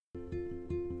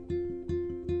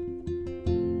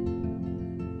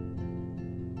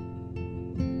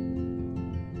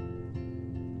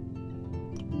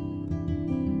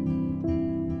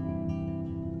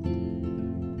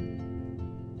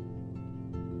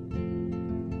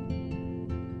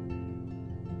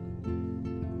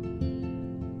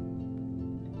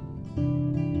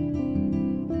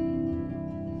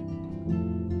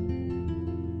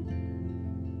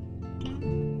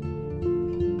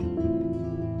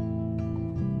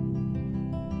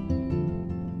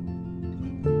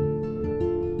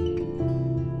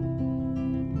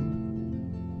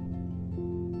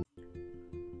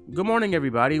Good morning,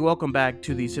 everybody. Welcome back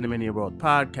to the Cinemania World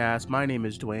podcast. My name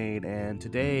is Dwayne, and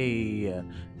today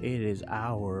it is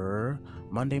our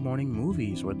Monday morning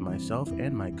movies with myself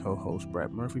and my co-host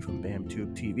Brett Murphy from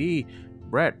BamTube TV.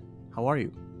 Brett, how are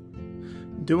you?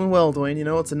 Doing well, Dwayne. You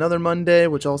know, it's another Monday,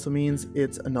 which also means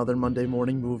it's another Monday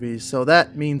morning movie. So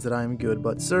that means that I'm good.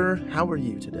 But, sir, how are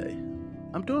you today?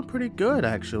 I'm doing pretty good,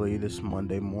 actually, this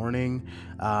Monday morning.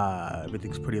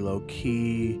 Everything's pretty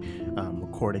low-key. I'm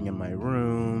recording in my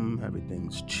room.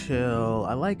 Everything's chill.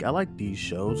 I like these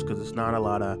shows because it's not a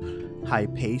lot of high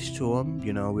pace to them.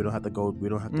 You know, we don't have to go through. We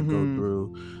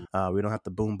don't have to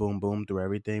boom, boom, boom through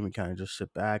everything. We kind of just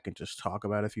sit back and just talk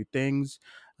about a few things.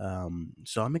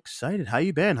 So I'm excited. How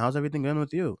you been? How's everything going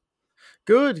with you?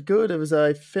 Good, good.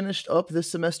 I finished up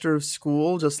this semester of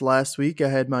school just last week. I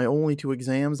had my only two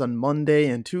exams on Monday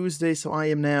and Tuesday, so I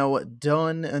am now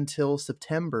done until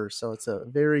September. So it's a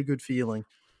very good feeling.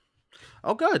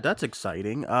 Oh, good. That's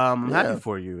exciting. I'm happy Yeah.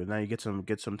 for you. Now you get some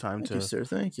time Thank you, to sir.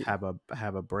 Thank you.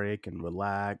 have a break and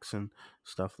relax and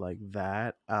stuff like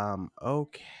that.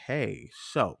 Okay.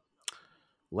 So,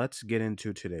 let's get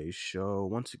into today's show.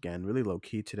 Once again, really low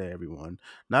key today, everyone.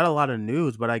 Not a lot of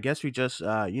news, but I guess we just,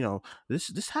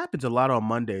 this happens a lot on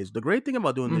Mondays. The great thing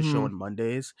about doing this show Mm-hmm. on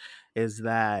Mondays is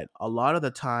that a lot of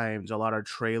the times, a lot of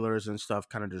trailers and stuff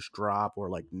kind of just drop, or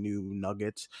like new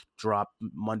nuggets drop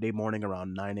Monday morning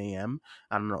around 9 a.m.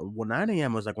 I don't know. Well, 9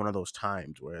 a.m. was like one of those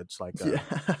times where it's like Yeah.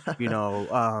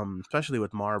 especially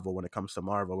with Marvel, when it comes to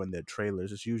Marvel, when their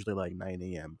trailers, it's usually like 9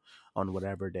 a.m. on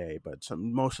whatever day, but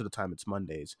most of the time it's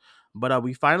Mondays. But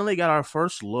we finally got our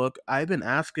first look. I've been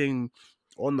asking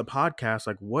on the podcast,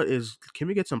 like, can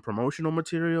we get some promotional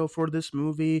material for this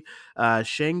movie?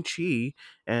 Shang-Chi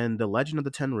and the Legend of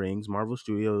the Ten Rings, Marvel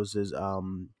Studios is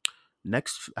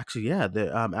next, actually, yeah,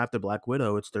 after Black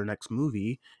Widow, it's their next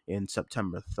movie in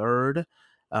September 3rd.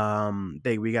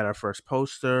 We got our first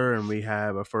poster and we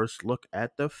have a first look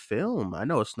at the film. I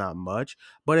know it's not much,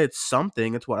 but it's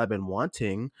something. It's what I've been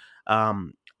wanting.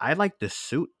 I like the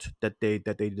suit that they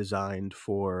designed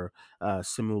for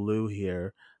Simu Liu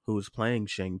here, who's playing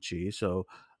Shang-Chi. So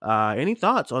any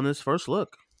thoughts on this first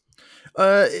look?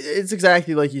 It's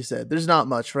exactly like you said. There's not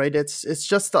much, right? It's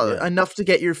just Yeah. enough to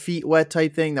get your feet wet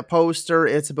type thing. The poster,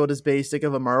 it's about as basic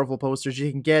of a Marvel poster as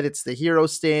you can get. It's the hero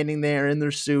standing there in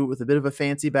their suit with a bit of a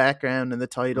fancy background and the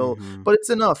title, Mm-hmm. but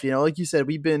it's enough. You know, like you said,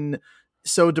 we've been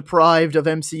so deprived of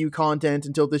MCU content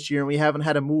until this year, and we haven't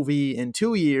had a movie in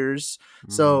 2 years.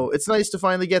 Mm-hmm. So it's nice to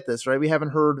finally get this, right?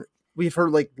 We've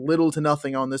heard like little to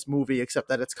nothing on this movie except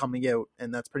that it's coming out,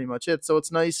 and that's pretty much it. So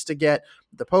it's nice to get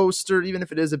the poster, even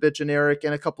if it is a bit generic,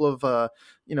 and a couple of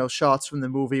shots from the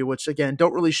movie, which again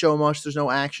don't really show much. There's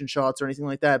no action shots or anything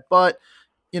like that, but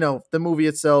the movie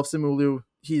itself, Simu Liu,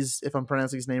 he's, if I'm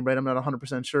pronouncing his name right, I'm not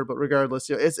 100% sure, but regardless,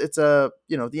 it's the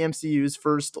MCU's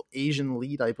first Asian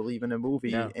lead, I believe, in a movie,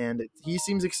 Yeah. and he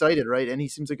seems excited, right? And he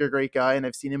seems like a great guy, and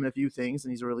I've seen him in a few things,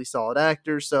 and he's a really solid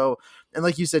actor. So, and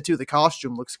like you said too, the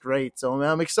costume looks great, so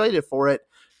I'm excited for it,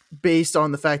 based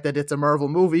on the fact that it's a Marvel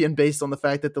movie and based on the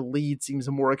fact that the lead seems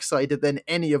more excited than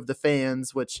any of the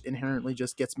fans, which inherently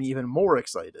just gets me even more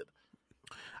excited.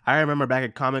 I remember back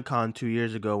at Comic-Con 2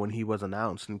 years ago when he was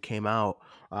announced and came out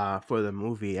for the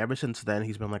movie. Ever since then,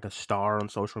 he's been like a star on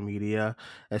social media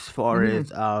as far Mm-hmm.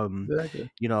 as Exactly.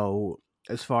 you know,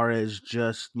 as far as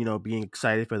just being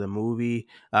excited for the movie.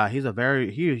 He's a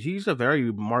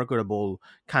very marketable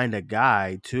kind of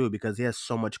guy too, because he has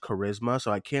so much charisma.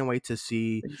 So I can't wait to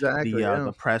see Exactly. Yeah.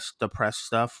 the press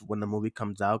stuff when the movie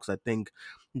comes out, because I think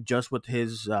just with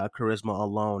his charisma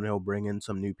alone, he'll bring in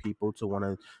some new people to want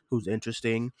to who's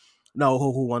interesting. No,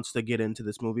 who wants to get into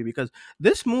this movie, because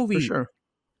this For movie, sure.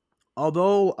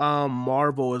 although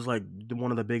Marvel is like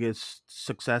one of the biggest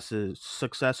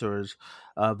successors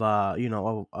of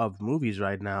of movies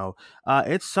right now,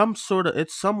 it's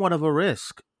somewhat of a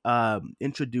risk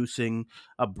introducing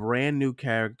a brand new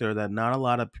character that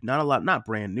not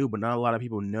brand new, but not a lot of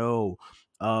people know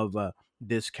of.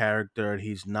 This character,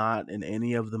 he's not in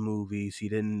any of the movies. He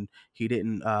didn't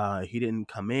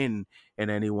come in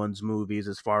anyone's movies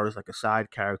as far as like a side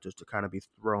characters to kind of be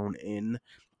thrown in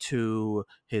to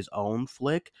his own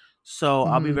flick. So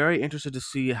I'll be Mm-hmm. very interested to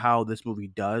see how this movie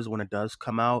does when it does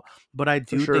come out. But I For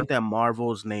do sure. think that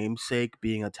Marvel's namesake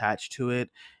being attached to it,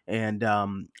 and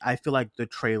I feel like the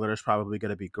trailer is probably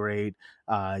going to be great.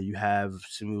 You have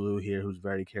Simulu here, who's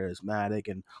very charismatic,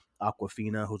 and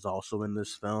Aquafina, who's also in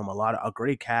this film. A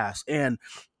great cast, and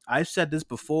I've said this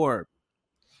before,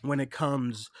 when it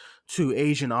comes to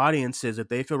Asian audiences, if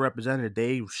they feel represented,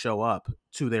 they show up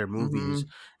to their Mm-hmm. movies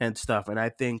and stuff. And I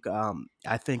think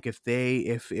if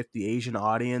the Asian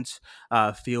audience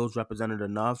feels represented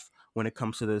enough when it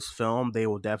comes to this film, they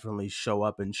will definitely show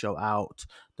up and show out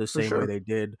the For same way sure. they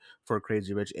did for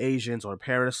Crazy Rich Asians or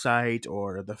Parasite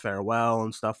or The Farewell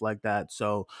and stuff like that.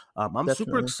 So I'm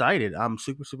super Definitely. excited. I'm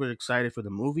super excited for the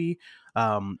movie.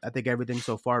 I think everything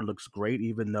so far looks great,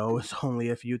 even though it's only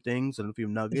a few things and a few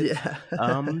nuggets. Yeah.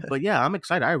 But yeah, I'm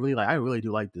excited. I really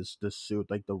do like this suit,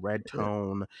 like the red Yeah.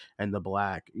 tone and the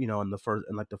black, in the first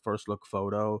and like the first look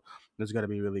photo. It's gonna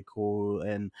be really cool,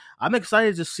 and I'm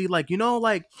excited to see, like,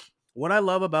 like what I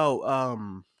love about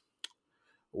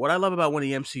when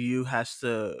the MCU has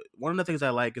to, one of the things I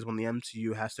like is when the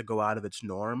MCU has to go out of its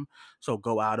norm. So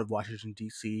go out of Washington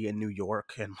D.C. and New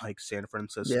York and like San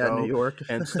Yeah, New Francisco York.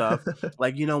 and stuff.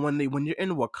 Like, when you're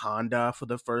in Wakanda for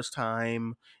the first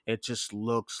time, it just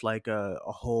looks like a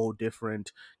whole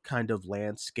different kind of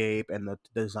landscape, and the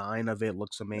design of it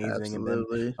looks amazing. And then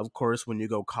Absolutely. of course when you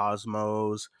go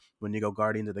Cosmos, when you go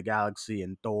Guardians of the Galaxy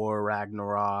and Thor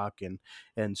Ragnarok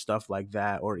and stuff like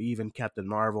that, or even Captain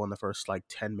Marvel in the first like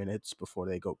 10 minutes before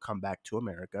they go come back to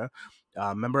America.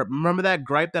 Remember that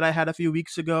gripe that I had a few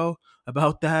weeks ago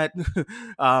about that.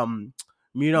 um,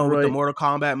 with the Right. Mortal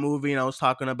Kombat movie, and I was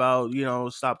talking about,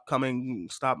 stop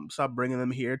bringing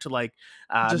them here to like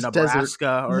Just desert.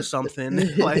 Nebraska or something.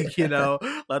 Like, Yeah.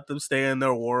 let them stay in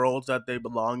their worlds that they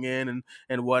belong in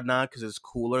and whatnot, because it's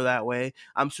cooler that way.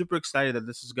 I'm super excited that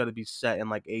this is going to be set in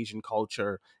like Asian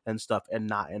culture and stuff, and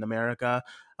not in America.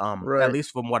 At Right.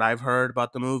 least from what I've heard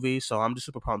about the movie. So I'm just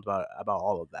super pumped about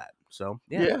all of that. So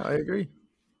yeah. Yeah, I agree.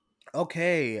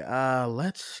 Okay,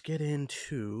 let's get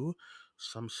into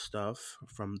some stuff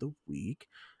from the week.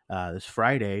 This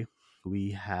Friday,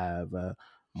 we have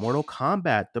Mortal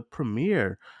Kombat, the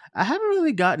premiere. I haven't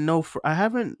really gotten no. I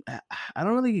haven't. I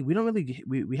don't really. We don't really.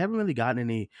 We haven't really gotten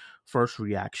any first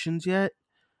reactions yet.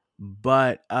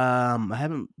 But I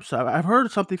haven't. So I've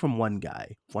heard something from one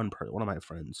guy, one of my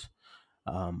friends.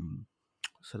 Um,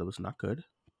 said it was not good,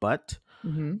 but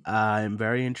Hmm. I'm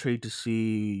very intrigued to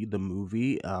see the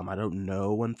movie. I don't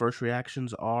know when first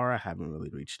reactions are. I haven't really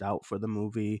reached out for the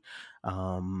movie.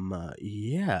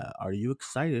 Yeah. Are you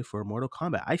excited for Mortal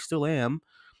Kombat? I still am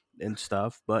and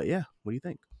stuff, but yeah. What do you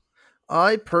think?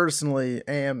 I personally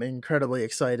am incredibly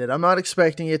excited. I'm not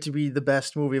expecting it to be the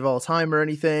best movie of all time or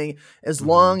anything, as Hmm.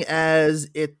 long as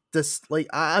it just like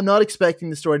I'm not expecting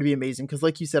the story to be amazing because,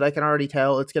 like you said, I can already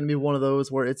tell it's going to be one of those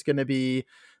where it's going to be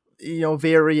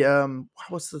very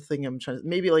what's the thing I'm trying to,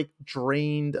 maybe like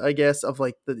drained, I guess, of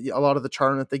like a lot of the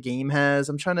charm that the game has.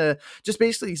 I'm trying to just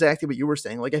basically exactly what you were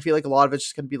saying. Like I feel like a lot of it's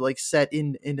just going to be like set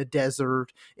in a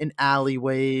desert, in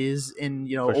alleyways, in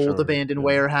For old sure. abandoned Yeah.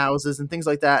 warehouses and things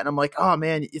like that. And I'm like, oh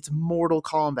man, it's Mortal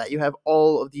Kombat. You have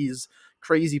all of these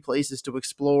crazy places to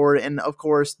explore, and of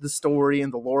course the story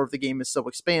and the lore of the game is so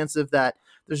expansive that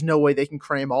there's no way they can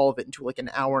cram all of it into like an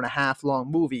hour and a half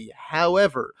long movie.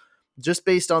 However, just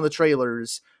based on the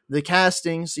trailers, the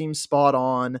casting seems spot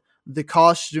on. The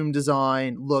costume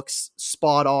design looks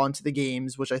spot on to the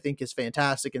games, which I think is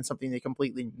fantastic and something they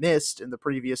completely missed in the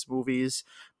previous movies.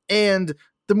 And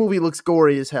the movie looks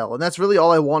gory as hell. And that's really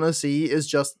all I want to see is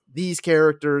just these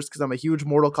characters, because I'm a huge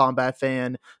Mortal Kombat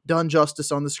fan, done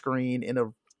justice on the screen in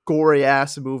a gory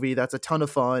ass movie that's a ton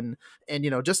of fun. And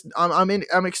just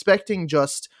I'm expecting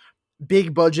just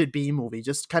big budget B movie,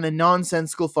 just kind of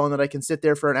nonsensical fun that I can sit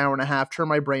there for an hour and a half, turn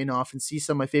my brain off, and see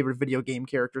some of my favorite video game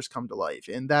characters come to life.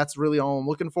 And that's really all I'm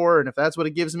looking for. And if that's what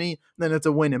it gives me, then it's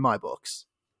a win in my books.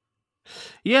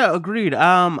 Yeah. Agreed.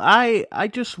 I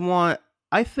just want.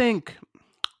 I think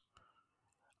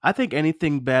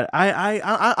anything better.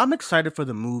 I'm excited for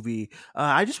the movie.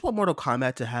 I just want Mortal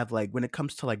Kombat to have, like, when it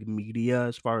comes to like media,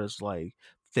 as far as like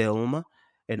film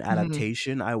and Mhm.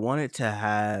 adaptation, I want it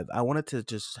to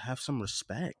just have some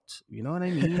respect. You know what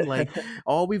I mean? Like,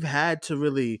 all we've had to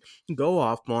really go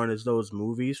off on is those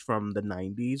movies from the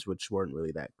 '90s, which weren't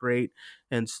really that great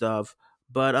and stuff.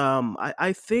 But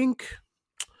I think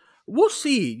we'll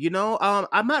see.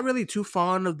 I'm not really too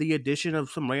fond of the addition of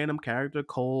some random character,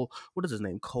 Cole. What is his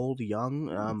name? Cole Young.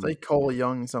 It's like Cole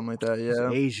Young, something like that. He's Yeah.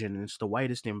 Asian, and it's the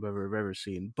whitest name I've ever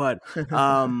seen. But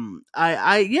I'm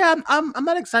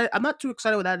not excited. I'm not too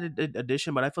excited with that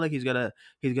addition. But I feel like he's gonna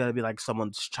be like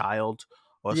someone's child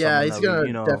or Yeah, someone he's that we,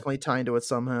 gonna definitely tie into it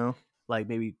somehow. like,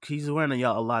 maybe he's wearing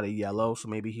a lot of yellow, so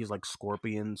maybe he's like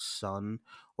Scorpion's son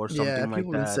or Yeah, something like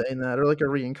people have been that. saying that, or like a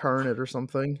reincarnate or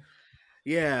something.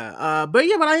 Yeah, but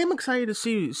I am excited to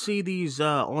see these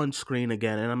on screen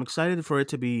again, and I'm excited for it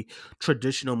to be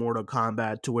traditional Mortal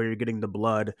Kombat, to where you're getting the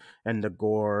blood and the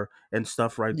gore and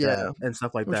stuff like that Yeah, and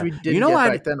stuff like which that. we didn't get I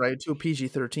back then, right? Two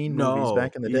PG-13 movies no,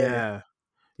 back in the day. yeah,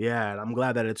 Yeah, and I'm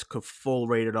glad that it's full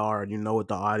rated R and you know what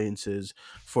the audience is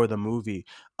for the movie.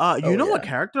 You Oh know what yeah,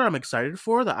 character I'm excited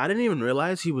for that I didn't even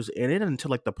realize he was in it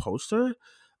until like the poster? who's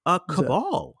that?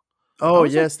 Cabal. I Oh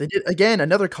was like, yes, they did again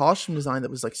another costume design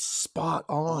that was like spot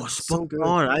oh, on, spot so good.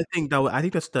 on. I think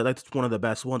that's one of the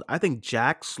best ones. I think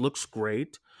Jax looks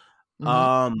great. Hmm.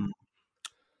 Um,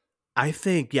 I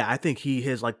think he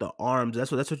has like the arms.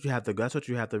 That's what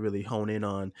you have to really hone in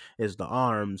on is the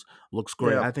arms. Looks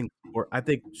great. Yeah. I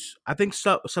think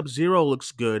Sub Zero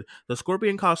looks good. The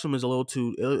Scorpion costume is a little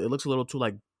too. It looks a little too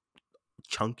like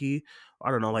chunky. I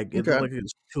don't know, like it looked Okay.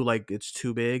 like it's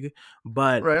too big.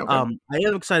 But Right. Okay. I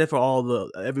am excited for all the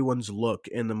everyone's look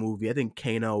in the movie. I think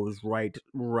Kano is right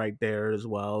there as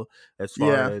well as far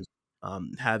Yeah. as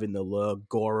having the look.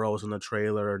 Goro's in the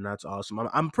trailer, and that's awesome.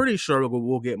 I'm pretty sure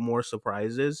we'll get more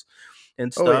surprises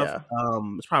and Oh stuff. yeah.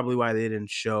 It's probably why they don't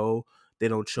show Very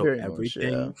much. Yeah.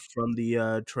 everything from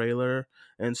the trailer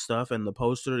and stuff and the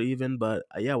poster even. But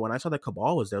yeah, when I saw that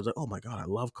Cabal was there, I was like, oh my god, I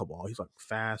love Cabal. He's like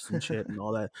fast and shit and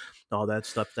all that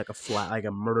stuff. It's like like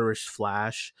a murderous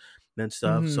Flash and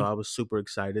stuff. So Hmm. I was super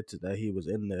excited that he was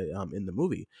in the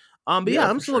movie. But Yeah, yeah,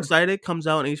 I'm for still sure. excited. Comes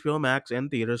out on HBO Max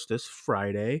and theaters this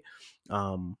Friday. We're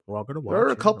all gonna There are watch a it.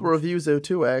 You couple know, reviews though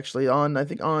too, actually, on I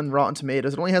think on Rotten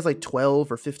Tomatoes. It only has like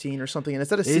 12 or 15 or something, and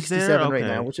it's at a is there 67 right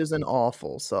now, okay? which isn't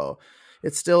awful. So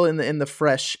it's still in the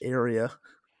fresh area.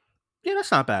 Yeah,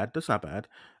 that's not bad. That's not bad.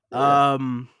 Yeah.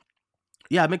 Um,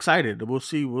 Yeah, I'm excited. We'll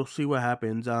see what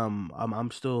happens.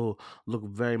 I'm still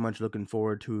very much looking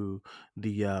forward to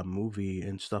the movie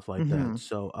and stuff like that. Hmm.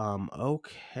 So,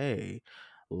 okay,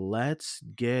 let's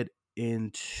get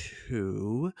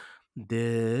into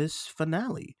this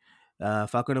finale.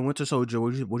 Falcon and Winter Soldier.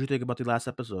 What you think about the last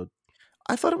episode?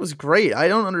 I thought it was great. I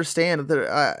don't understand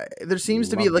that there seems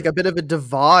to be Loved like it. a bit of a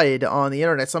divide on the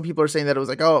internet. Some people are saying that it was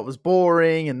like, oh, it was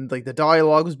boring and like the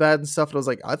dialogue was bad and stuff. And I was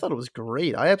like, I thought it was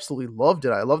great. I absolutely loved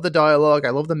it. I love the dialogue. I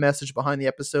love the message behind the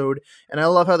episode, and I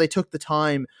love how they took the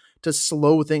time to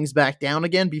slow things back down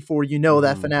again before you know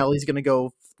that Hmm. finale is going to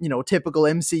go, typical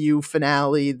MCU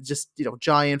finale, just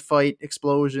giant fight,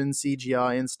 explosion,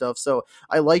 CGI and stuff. So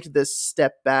I liked this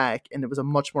step back, and it was a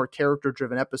much more character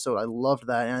driven episode. I loved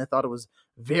that, and I thought it was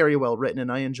very well written,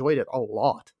 and I enjoyed it a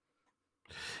lot.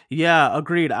 Yeah,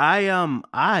 agreed.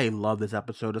 I love this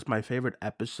episode. It's my favorite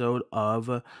episode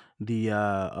of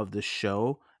the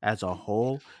show as a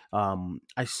whole.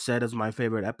 I said it's my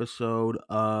favorite episode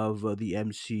of the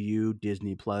MCU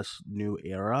Disney Plus new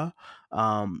era.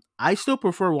 I still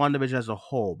prefer WandaVision as a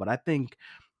whole, but I think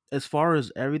as far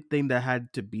as everything that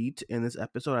had to beat in this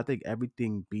episode, I think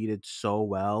everything beat it so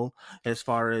well. As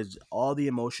far as all the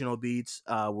emotional beats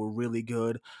were really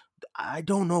good. I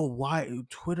don't know why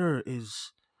Twitter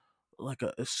is like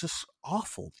a it's just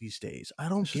awful these days. I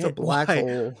don't It's just a get black why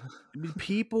hole.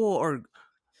 people are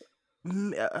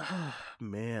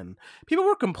man. People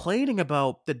were complaining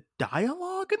about the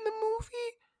dialogue in the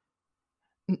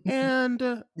movie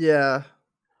and Yeah,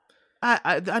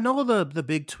 I know the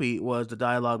big tweet was the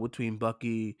dialogue between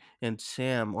Bucky and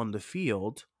Sam on the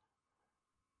field.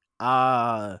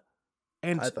 Uh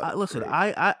And I thought it was listen,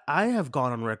 great. I have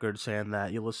gone on record saying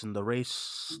that you listen the race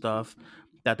stuff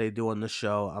that they do on the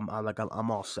show. I'm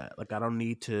all set. Like I don't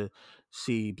need to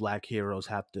see black heroes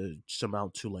have to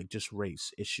surmount to like just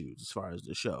race issues as far as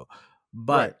the show.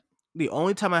 Right. But the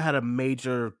only time I had a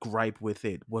major gripe with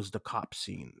it was the cop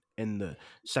scene in the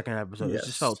second episode. It just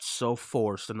Yes, felt so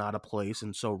forced and out of place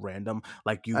and so random.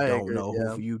 Like I agree.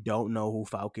 Yeah. you don't know who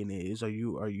Falcon is. Are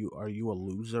you a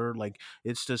loser? Like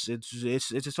it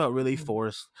just felt really Mhm.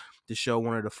 forced. The show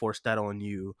wanted to force that on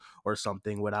you or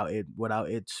something without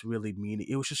it's really meaning.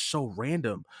 It was just so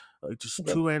random, like just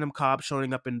Okay. two random cops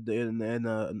showing up in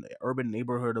the urban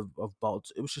neighborhood of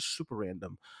Balts. It was just super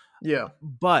random. Yeah.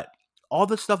 But all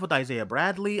the stuff with Isaiah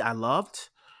Bradley, I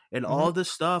loved, and all Hmm. the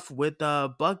stuff with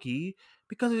Bucky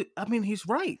because I mean he's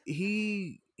right.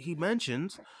 He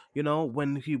mentions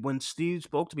when Steve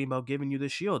spoke to me about giving you the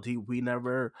shield, we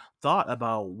never thought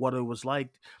about what it was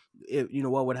like.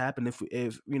 What would happen if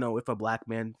a black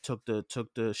man took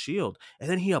the shield, and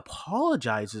then he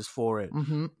apologizes for it,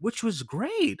 Hmm. which was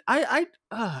great. I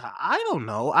don't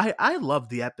know. I love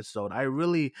the episode. I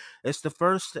really it's the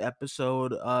first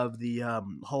episode of the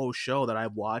whole show that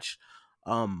I've watched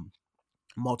um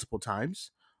multiple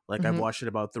times. Like I've Hmm. watched it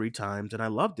about 3 times and I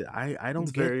loved it. I It's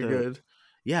don't get very the good.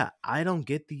 yeah, I don't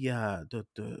get the I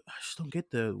just don't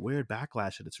get the weird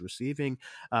backlash that it's receiving.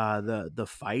 The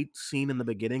fight scene in the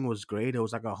beginning was great. It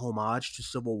was like a homage to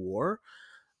Civil War.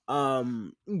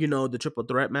 The triple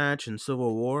threat match in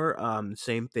Civil War,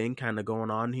 same thing kind of going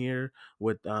on here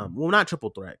with well, not triple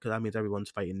threat because that means everyone's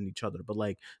fighting each other, but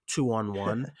like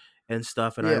 2-on-1 and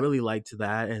stuff. And I Yeah. really liked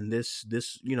that. And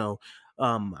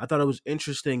I thought it was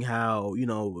interesting how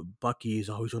Bucky is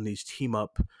always on these team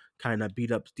up, kind of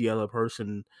beat up the other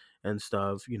person and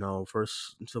stuff.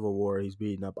 First in Civil War he's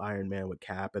beating up Iron Man with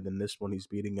Cap, and then this one he's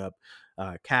beating up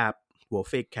Cap, well,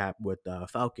 fake Cap with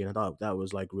Falcon. I thought that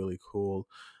was like really cool.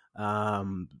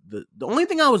 The only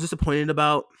thing I was disappointed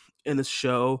about in this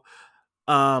show,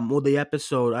 well, the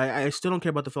episode, I still don't care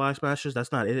about the Flag Smashers.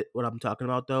 That's not it. What I'm talking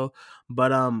about though.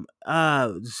 But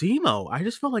Zemo, I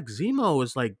just felt like Zemo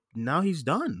is like now he's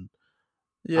done.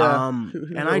 Yeah. Who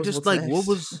And I knows just what's like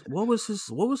next? what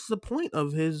was the point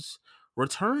of his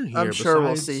return I'm here sure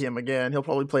we'll see besides him again. He'll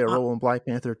probably play a uh, role in Black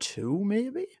Panther 2,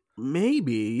 maybe?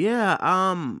 maybe, yeah.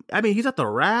 I mean, he's at the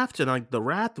raft, and like the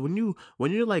raft, when you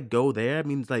like go there, it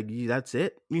means like that's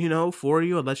it, for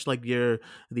you, unless like you're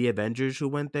the Avengers who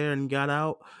went there and got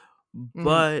out. Mhm.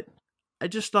 But I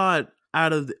just thought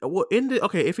out of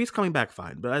okay, if he's coming back,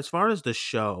 fine. But as far as the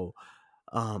show,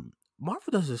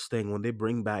 Marvel does this thing when they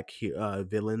bring back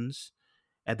villains,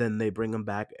 and then they bring them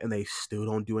back, and they still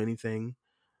don't do anything.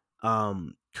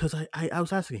 Because I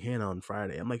was asking Hannah on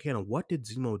Friday, I'm like, Hannah, what did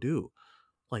Zemo do?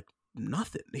 Like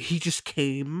nothing. He just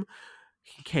came.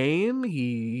 He came.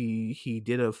 He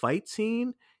did a fight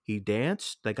scene. He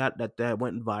danced. That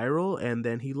went viral, and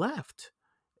then he left,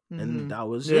 and Mhm. that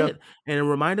was Yeah. it. And it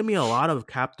reminded me a lot of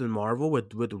Captain Marvel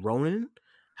with Ronan.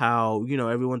 How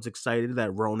everyone's excited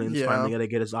that Ronan's Yeah. finally gonna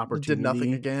get his Did nothing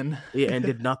opportunity, again. yeah, and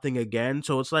did nothing again.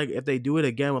 So it's like if they do it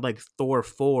again with like Thor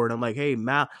 4, and I'm like, hey,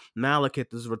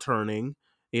 Malekith is returning.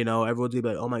 Everyone's gonna be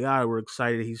like, oh my god, we're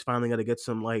excited. He's finally gonna get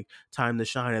some like time to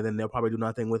shine, and then they'll probably do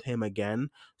nothing with him again.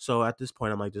 So at this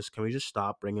point, I'm like, just can we just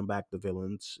stop bringing back the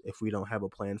villains if we don't have a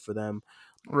plan for them?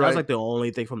 That was Right. like the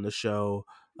only thing from the show.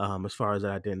 As far as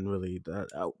that, I didn't really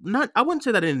not. I wouldn't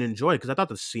say that I didn't enjoy it because I thought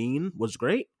the scene was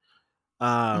great,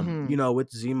 Mhm.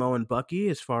 with Zemo and Bucky,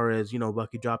 as far as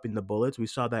Bucky dropping the bullets, we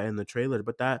saw that in the trailer,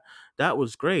 but that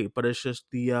was great. But it's just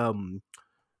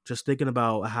just thinking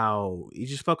about how he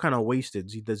just felt kind of wasted,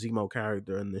 the Zemo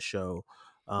character in the show,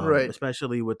 Right.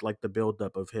 especially with like the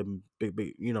buildup of him,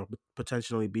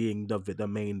 potentially being the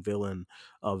main villain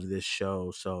of this show.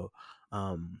 So,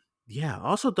 yeah.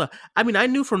 Also, I mean, I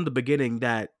knew from the beginning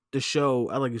that the show,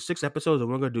 like 6 episodes,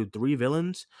 and we're gonna do 3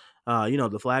 villains.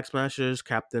 The Flag Smashers,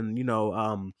 Captain,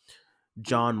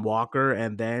 John Walker,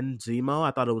 and then Zemo.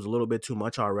 I thought it was a little bit too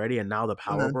much already, and now the And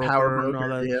Power then Power Broker and all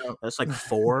Broker, that. That's like yeah.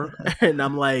 4, and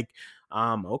I'm like,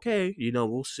 okay,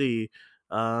 we'll see.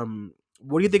 What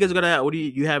do you think is gonna? What do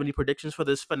you have any predictions for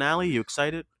this finale? You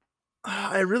excited?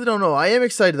 I really don't know. I am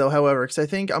excited though, however, because I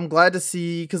think I'm glad to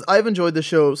see because I've enjoyed the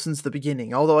show since the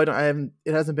beginning. Although I haven't,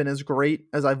 it hasn't been as great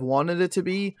as I've wanted it to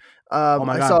be. Oh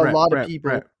my I God, saw a Brett, lot of Brett,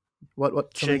 Brett. people.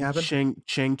 What? Something happened?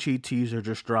 Chang Chi teaser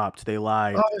just dropped. They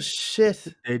lied. Oh shit!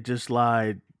 They just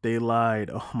lied. They lied.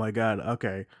 Oh my God.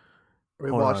 Okay, Are we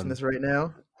hold watching on. this right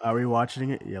now? Are we watching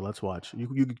it? Yeah, let's watch.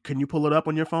 You can you pull it up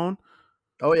on your phone?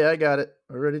 Oh yeah, I got it.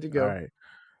 We're ready to All go. right.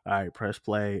 All right, press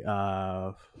play.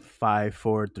 5,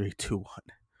 4, 3, 2, 1.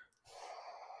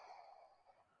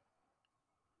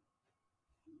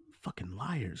 Fucking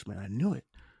liars, man. I knew it.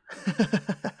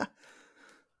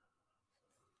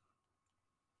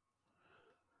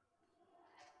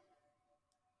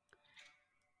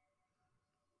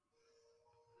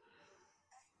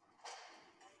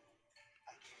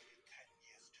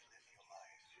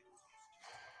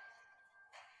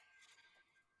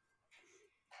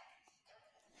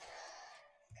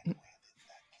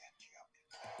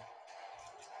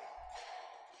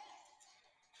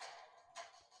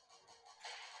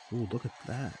 Ooh, look at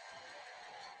that.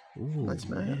 Ooh, Nice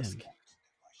man. mask.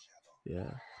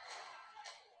 Yeah.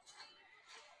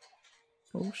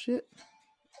 Oh shit.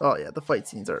 Oh yeah, the fight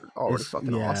scenes are already It's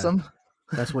fucking yeah. awesome.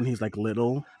 That's when he's like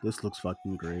little. This looks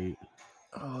fucking great.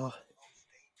 Oh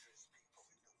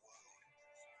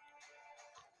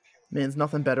man, it's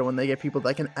nothing better when they get people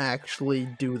that can actually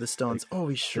do the They stunts. Oh,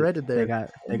 he they, shredded they there.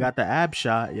 got they Oh. got the ab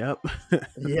shot. Yep.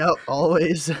 Yep,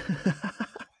 always.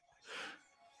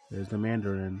 There's the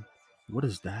Mandarin. What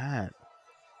is that?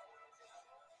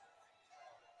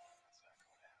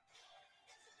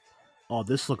 Oh,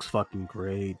 this looks fucking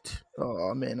great.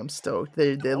 Oh man, I'm stoked.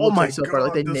 They Oh looks my like so far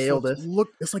like they god, this nailed looks it. look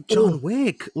it's like Oh, John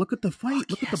Wick. Look at the fight.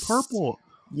 fuck Look at the yes. purple.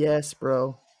 Yes,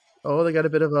 bro. Oh, they got a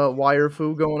bit of a wire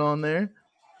foo going on there.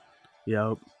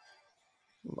 Yep.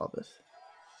 Love it.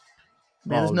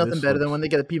 Man, there's Oh, nothing this better than looks when they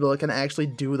get people that can actually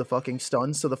do the fucking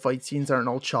stunts so the fight scenes aren't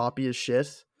all choppy as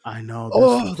shit. I know this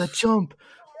Oh, looks that jump.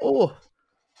 Oh,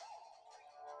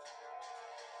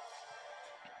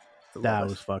 I love That it.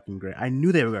 was fucking great. I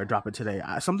knew they were gonna drop it today.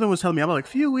 Something was telling me, I'm like,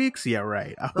 few weeks. Yeah,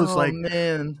 right. I was Oh like,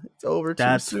 man, it's over too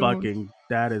that's soon. fucking.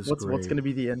 That is What's great. gonna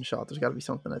be the end shot? There's got to be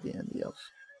something at the end. Yep.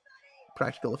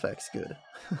 Practical effects, good.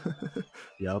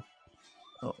 Yep.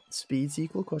 Oh, speed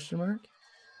sequel? Question mark.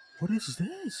 What is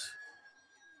this?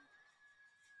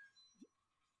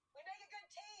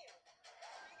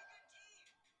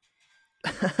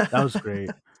 That was That great.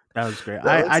 That was great.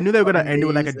 I looks knew they were gonna end it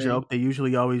with like a amazing. joke. They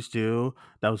usually always do.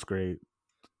 That was great.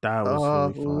 That was Oh,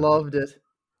 really fun. loved it.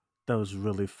 That was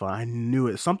really fun. I knew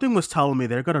it. Something was telling me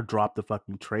they're gonna drop the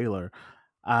fucking trailer.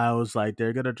 I was like,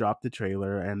 they're gonna drop the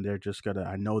trailer and they're just gonna.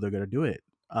 I know they're gonna do it.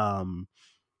 Um,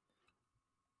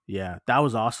 yeah, that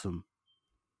was awesome.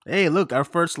 Hey, look, our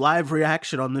first live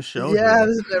reaction on the show Yeah, here.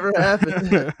 this never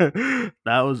happened.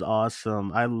 That was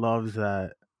awesome. I love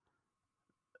that.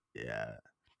 Yeah,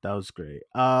 that was great.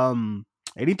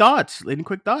 Any thoughts? Any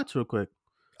quick thoughts, real quick?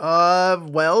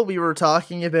 Well, we were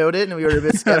talking about it and we were a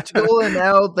bit skeptical, and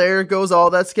now there goes all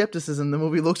that skepticism. The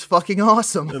movie looks fucking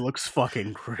awesome. It looks fucking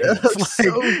It great. looks Like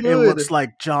so it good. looks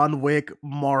like John Wick,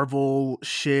 Marvel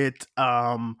shit,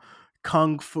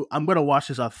 kung fu. I'm gonna watch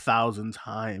this 1,000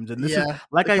 times, and this is Yeah,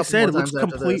 like a I couple said, more it looks times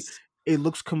after complete. this. It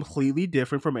looks completely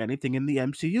different from anything in the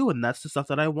MCU, and that's the stuff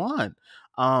that I want.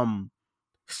 Um,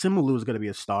 Simu is gonna be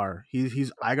a star.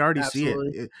 He's I already see it.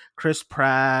 Absolutely. Chris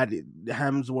Pratt,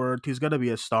 Hemsworth, he's gonna be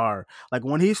a star. Like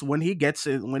when he gets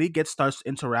starts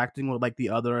interacting with like the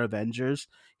other Avengers,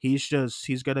 he's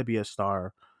gonna be a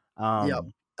star. Yep.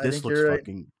 Um, I think you're right.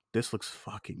 this looks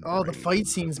fucking Oh, the great. fight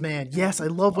scenes, man. Yes, I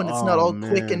love when it's not Oh all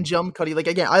quick and man, jump cutty. Like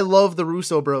again, I love the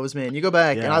Russo bros, man. You go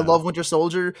back and I yeah, love Winter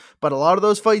Soldier, but a lot of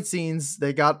those fight scenes,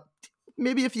 they got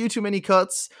maybe a few too many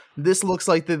cuts. This looks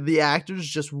like the actors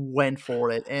just went for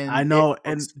it I and it know,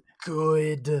 and looks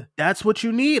good. that's what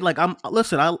you need. Like I'm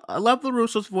listen, I love the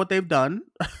Russos for what they've done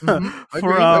Mhm. for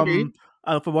Agreed,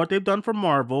 agreed. for what they've done for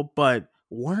Marvel, but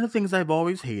one of the things I've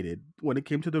always hated when it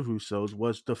came to the Russos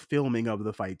was the filming of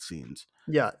the fight scenes.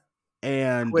 Yeah,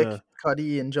 And quick,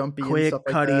 cutty, and jumpy and stuff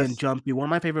quick, like cutty, that. and jumpy. One of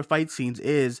my favorite fight scenes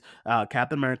is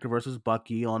Captain America versus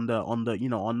Bucky on the on the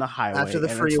After highway, the and it's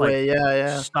like freeway, yeah,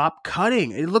 yeah. stop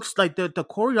cutting. It looks like the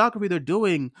choreography they're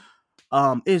doing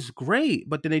is great,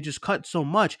 but then they just cut so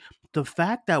much. The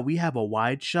fact that we have a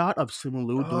wide shot of Simu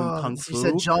doing Oh, kung you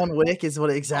said fu, John Wick is what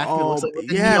it exactly looks like with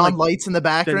the yeah, neon like lights in the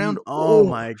background. then oh Oh,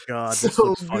 my god, this so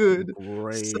looks fucking good.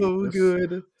 great. So This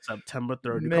good. September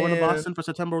 3rd. You coming to Man. Boston for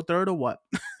September 3rd or what?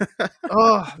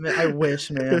 Oh, man, I wish,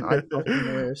 man. I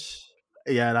fucking wish.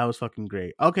 Yeah, that was fucking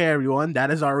great. Okay, everyone, that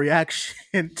is our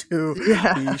reaction to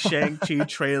Yeah. the Shang-Chi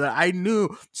trailer. I knew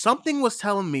something was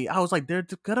telling me. I was like, they're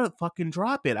gonna fucking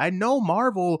drop it. I know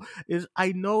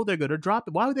they're gonna drop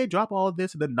it. Why would they drop all of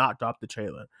this and then not drop the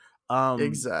trailer?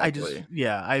 Exactly.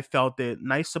 Yeah, I felt it.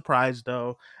 Nice surprise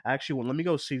though. Actually, well, let me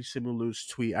go see Simulu's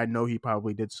tweet. I know he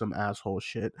probably did some asshole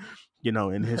shit,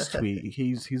 in his tweet.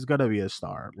 He's gonna be a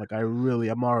star. Like I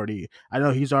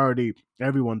know he's already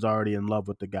everyone's already in love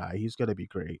with the guy. He's gonna be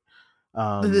great.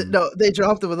 Um. No, they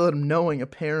dropped it without him knowing,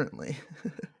 apparently.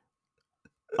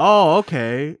 Oh,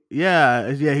 okay. Yeah,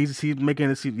 yeah. He's making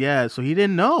it seem. Yeah, so he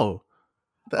didn't know.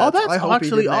 Oh, I that's hope he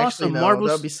actually didn't actually awesome. know.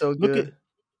 That would be so Look at good.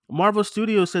 Marvel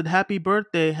Studios said happy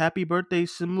birthday,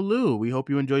 Simulu. We hope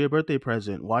you enjoy your birthday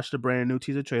present. Watch the brand new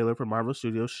teaser trailer for Marvel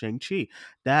Studios Shang Chi.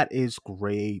 That is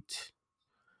great.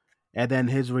 And then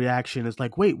his reaction is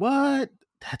like, "Wait, what?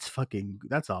 That's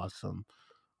awesome."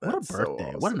 What a That's so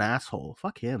birthday. What an awesome. asshole.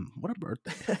 Fuck him. What a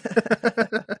birthday.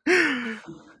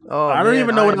 Oh, I don't man,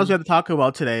 even know what else we I'm have to talk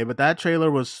about today, but that trailer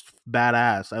was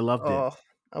badass. I loved it. oh,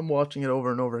 I'm watching it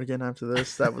over and over again after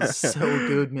this. That was so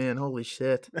good, man. Holy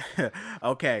shit.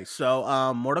 Okay,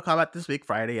 so Mortal Kombat this week,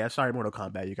 Friday. Yeah, sorry, Mortal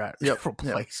Kombat. You got Yep, yep.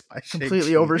 replaced by Completely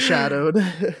Shang-Chi. overshadowed. All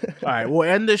right, we'll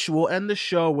end the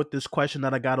show with this question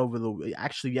that I got over the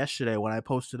actually yesterday when I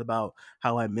posted about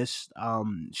how I missed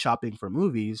shopping for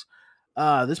movies.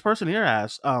 This person here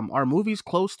asks, are movies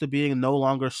close to being no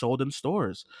longer sold in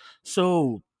stores?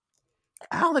 So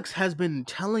Alex has been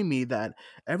telling me that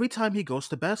every time he goes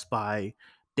to Best Buy,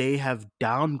 they have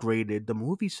downgraded the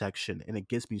movie section, and it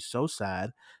gets me so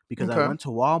sad because I Okay. went to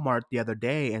Walmart the other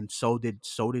day, and so did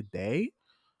they.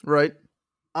 Right.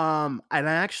 And I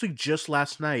actually just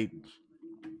last night,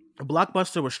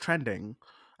 Blockbuster was trending.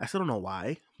 I still don't know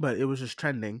why, but it was just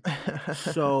trending.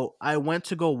 So I went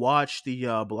to go watch the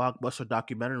Blockbuster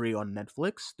documentary on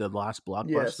Netflix, the last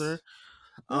Blockbuster. Yes.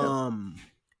 Yep. Um,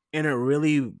 and it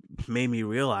really made me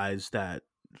realize that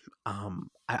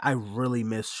I really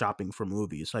miss shopping for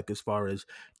movies. Like as far as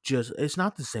just it's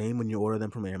not the same when you order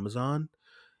them from Amazon.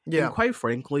 And Yeah, quite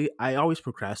frankly, I always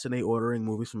procrastinate ordering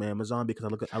movies from Amazon because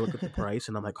I look at the price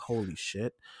and I'm like, holy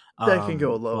shit. that can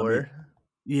go Let me lower.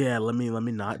 Yeah, let me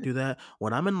not do that.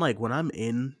 When I'm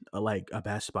in like a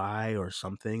Best Buy or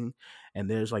something, and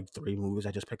there's like three movies,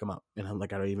 I just pick them up, and I'm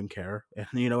like, I don't even care, and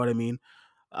you know what I mean.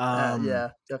 Um,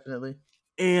 Yeah, definitely.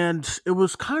 and it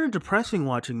was kind of depressing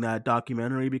watching that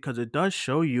documentary because it does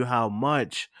show you how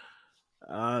much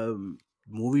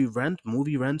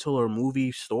movie rental or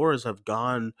movie stores have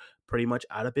gone pretty much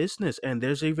out of business. And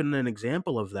there's even an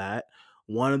example of that.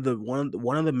 One of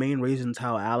the main reasons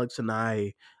how Alex and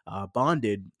I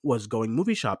bonded was going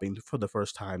movie shopping for the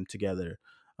first time together.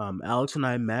 Alex and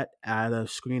I met at a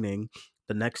screening.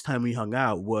 The next time we hung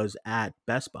out was at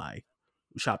Best Buy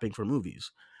shopping for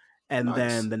movies. And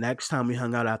then Nice. the next time we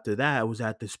hung out after that was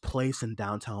at this place in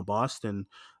downtown Boston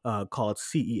called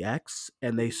CEX,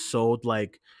 and they sold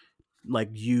like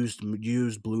used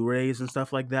Blu-rays and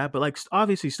stuff like that, but like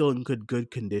obviously still in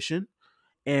good condition.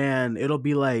 And it'll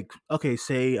be like, okay,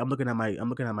 say I'm looking at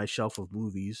my shelf of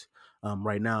movies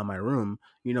right now in my room.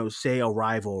 You know, say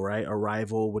Arrival, right?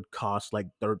 Arrival would cost like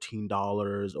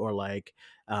 $13, or like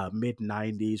mid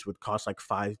 '90s would cost like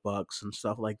 $5 and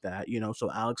stuff like that. You know,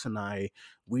 so Alex and I,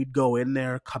 we'd go in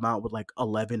there, come out with like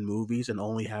 11 movies, and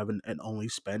only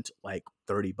spent like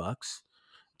 $30.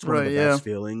 It's one of the Right. Yeah. best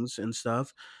feelings and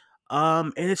stuff.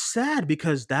 And it's sad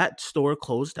because that store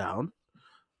closed down.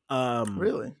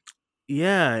 Um, Really.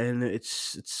 yeah, and it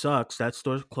sucks. That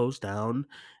store closed down,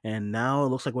 and now it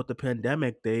looks like with the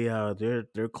pandemic, they're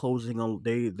closing.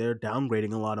 They're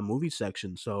downgrading a lot of movie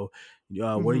sections. So,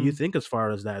 what do you Hmm. think as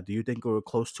far as that? Do you think we're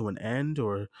close to an end,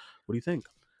 or what do you think?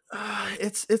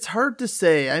 It's hard to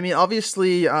say. I mean,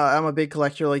 obviously, I'm a big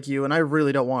collector like you, and I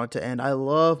really don't want it to end. I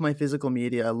love my physical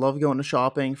media. I love going to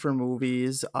shopping for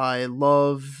movies. I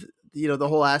love the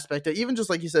whole aspect of even just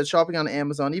like you said, shopping on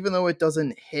Amazon. Even though it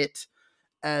doesn't hit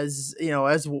as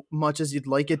much as you'd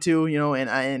like it to,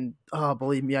 and oh,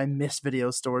 believe me, I miss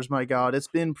video stores. My God, it's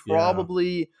been Yeah,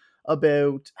 probably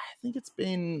about, I think it's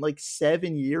been like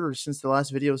 7 years since the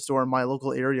last video store in my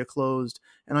local area closed,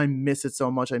 and I miss it so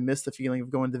much. I miss the feeling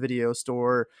of going to the video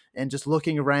store and just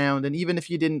looking around. And even if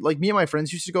you didn't, like, me and my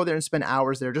friends used to go there and spend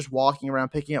hours there just walking around,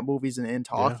 picking up movies and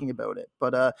yeah, talking about it.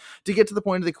 But to get to the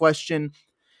point of the question,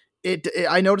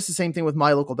 I noticed the same thing with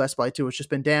my local Best Buy too. It's just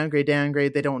been downgrade,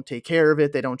 downgrade. They don't take care of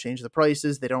it. They don't change the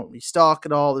prices. They don't restock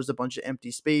at all. There's a bunch of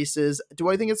empty spaces. Do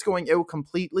I think it's going out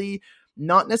completely?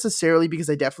 Not necessarily,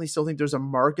 because I definitely still think there's a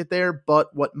market there.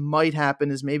 But what might happen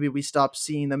is maybe we stop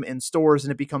seeing them in stores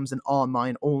and it becomes an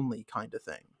online only kind of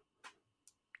thing.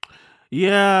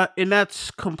 yeah, and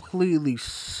that's completely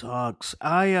sucks.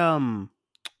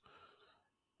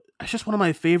 It's just one of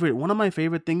my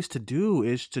favorite things to do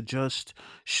is to just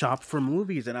shop for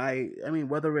movies. And I mean,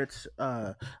 whether it's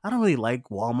I don't really like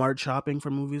Walmart shopping for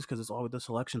movies because it's always the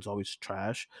selection's always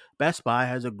trash. Best Buy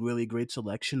has a really great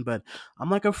selection, but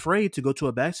I'm like afraid to go to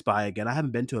a Best Buy again. I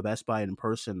haven't been to a Best Buy in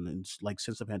person like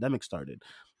since the pandemic started.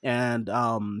 And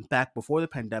back before the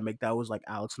pandemic, that was like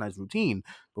Alex and I's routine.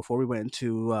 Before we went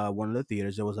into one of the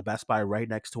theaters, there was a Best Buy right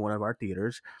next to one of our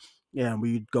theaters. Yeah, and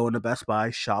we'd go into Best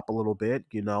Buy, shop a little bit.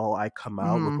 You know, I come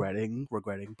out Hmm. regretting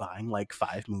buying like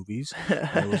five movies,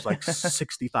 and it was like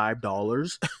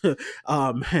 $65.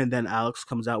 And then Alex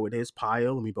comes out with his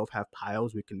pile, and we both have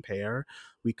piles. We compare,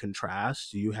 we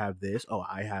contrast. Do you have this? Oh,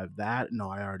 I have that. No,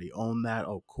 I already own that.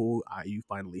 Oh, cool. You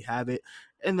finally have it,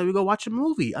 and then we go watch a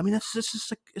movie. I mean,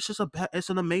 it's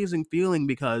an amazing feeling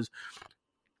because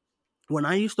when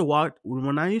I used to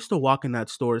walk in that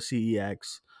store,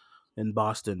 CEX in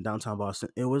Boston, downtown Boston,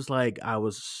 it was like I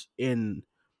was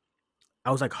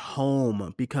like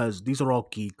home because these are all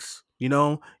geeks. You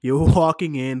know, you're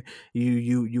walking in,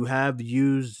 you have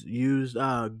used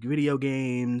video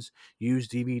games,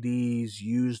 used DVDs,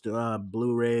 used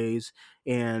Blu-rays,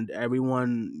 and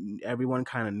everyone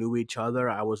kind of knew each other.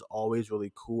 I was always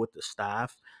really cool with the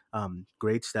staff,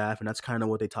 great staff, and that's kind of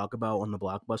what they talk about on the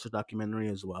Blockbuster documentary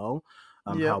as well.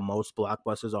 How Yep. most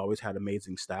blockbusters always had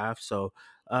amazing staff. So,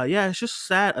 yeah, it's just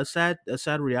a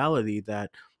sad reality that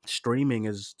streaming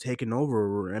is taken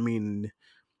over. I mean,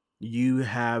 you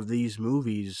have these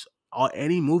movies,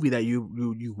 any movie that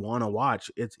you want to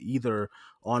watch, it's either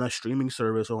on a streaming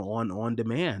service or on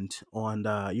demand. On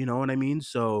you know what I mean.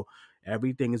 So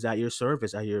everything is at your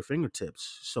service, at your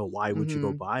fingertips. So why would you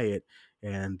go Hmm. buy it?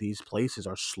 And these places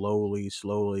are slowly,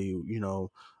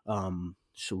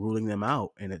 ruling them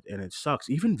out, and it sucks.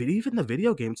 Even the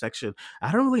video game section.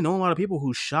 I don't really know a lot of people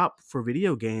who shop for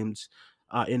video games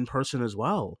in person as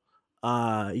well.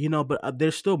 But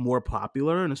they're still more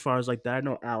popular. And as far as like that, I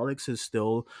know Alex is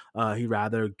still he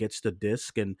rather gets the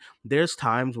disc. And there's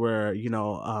times where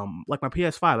like my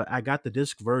PS5, I got the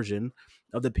disc version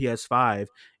of the PS5,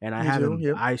 and I Me too. haven't.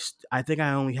 Yep. I think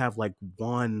I only have like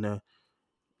one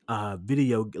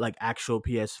video, like actual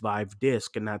PS5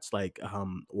 disc, and that's like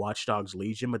Watch Dogs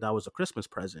Legion, but that was a Christmas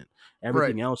present. Right.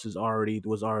 Everything else is already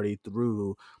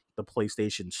through the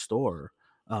PlayStation Store.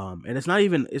 And it's not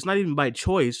even by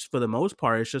choice for the most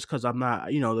part. It's just because I'm not,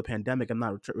 the pandemic. I'm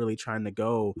not really trying to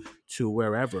go to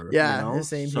wherever, Yeah.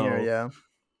 Same here. So Yeah.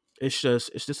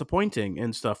 it's disappointing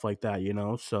and stuff like that.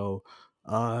 So,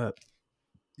 uh,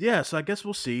 yeah. So I guess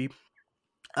we'll see.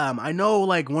 I know,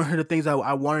 like, one of the things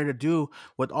I wanted to do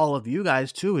with all of you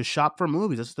guys too is shop for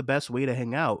movies. That's the best way to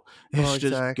hang out. Oh, It's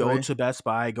just go exactly. to Best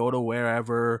Buy, go to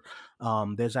wherever.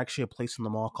 There's actually a place in the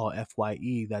mall called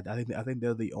FYE that I think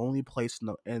they're the only place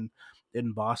in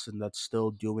Boston that's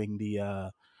still doing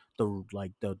the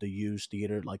used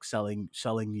theater, like selling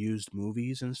used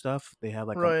movies and stuff. They have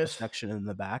like a Right. section in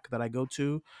the back that I go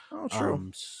to. Oh,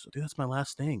 true. So I think that's my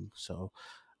last thing. So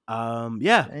yeah. All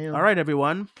Damn. right,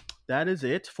 everyone. That is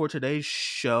it for today's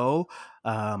show.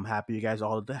 Happy you guys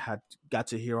all had got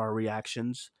to hear our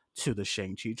reactions to the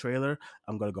Shang-Chi trailer.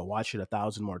 I'm gonna go watch it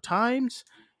 1,000 more times.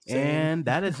 Same. And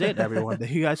that is it, everyone.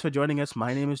 Thank you guys for joining us.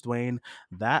 My name is Dwayne.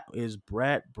 That is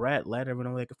Brett. Brett, let everyone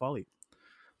know where they can follow you.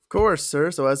 Of course,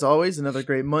 sir. So as always, another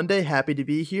great Monday. Happy to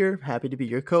be here. Happy to be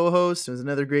your co-host. It was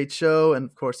another great show, and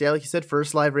of course, yeah, like you said,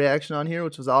 first live reaction on here,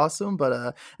 which was awesome.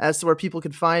 But as to where people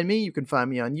can find me, you can find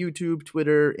me on YouTube,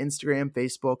 Twitter, Instagram,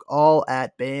 Facebook, all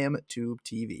at BamTube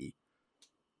TV.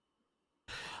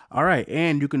 All right,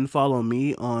 and you can follow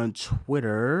me on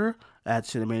Twitter at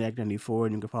Cinemaniac94,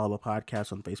 and you can follow the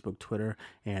podcast on Facebook, Twitter,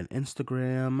 and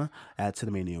Instagram at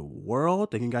Cinemania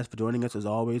World. Thank you guys for joining us as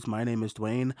always. My name is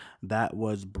Dwayne. That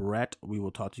was Brett. We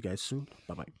will talk to you guys soon.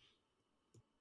 Bye bye.